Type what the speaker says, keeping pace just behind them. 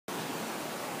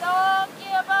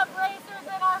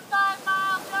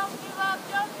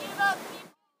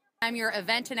I'm your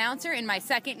event announcer in my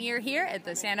second year here at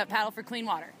the Stand Up Paddle for Clean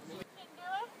Water.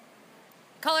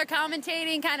 Color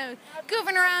commentating, kind of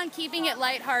goofing around, keeping it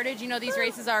lighthearted. You know, these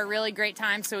races are a really great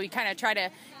time, so we kind of try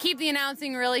to keep the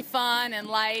announcing really fun and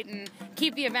light and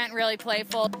keep the event really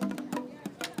playful.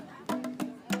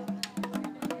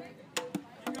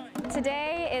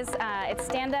 Today is it's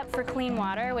Stand Up for Clean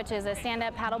Water, which is a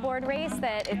stand-up paddleboard race.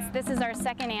 This is our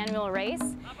second annual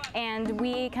race, and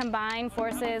we combine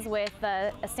forces with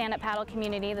the stand-up paddle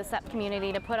community, the SUP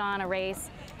community, to put on a race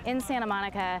in Santa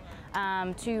Monica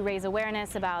to raise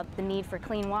awareness about the need for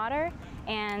clean water.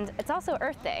 And it's also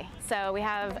Earth Day, so we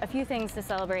have a few things to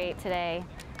celebrate today.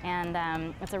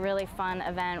 And it's a really fun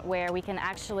event where we can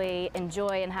actually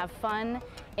enjoy and have fun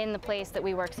in the place that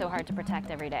we work so hard to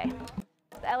protect every day.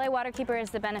 The LA Waterkeeper is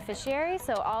the beneficiary,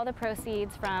 so all the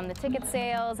proceeds from the ticket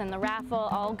sales and the raffle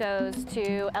all goes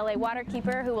to LA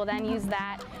Waterkeeper, who will then use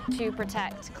that to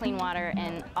protect clean water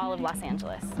in all of Los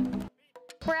Angeles.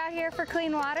 We're out here for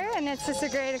clean water, and it's just a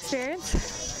great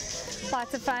experience.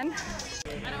 Lots of fun.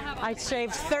 I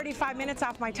shaved 35 minutes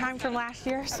off my time from last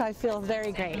year, so I feel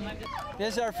very great.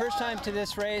 This is our first time to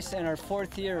this race and our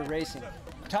 4th year of racing.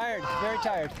 Tired, very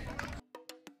tired.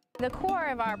 The core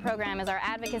of our program is our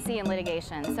advocacy and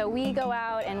litigation. So we go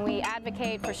out and we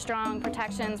advocate for strong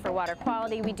protections for water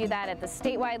quality. We do that at the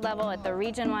statewide level, at the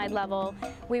region-wide level.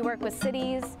 We work with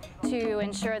cities to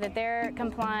ensure that they're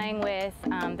complying with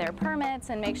their permits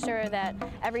and make sure that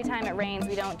every time it rains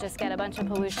we don't just get a bunch of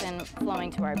pollution flowing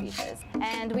to our beaches.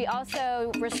 And we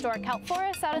also restore kelp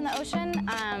forests out in the ocean,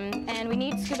 and we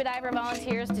need scuba diver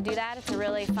volunteers to do that. It's a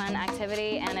really fun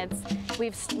activity, and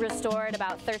we've restored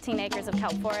about 13 acres of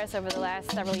kelp forest over the last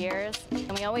several years,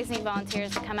 and we always need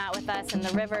volunteers to come out with us in the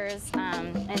rivers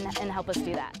and help us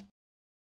do that.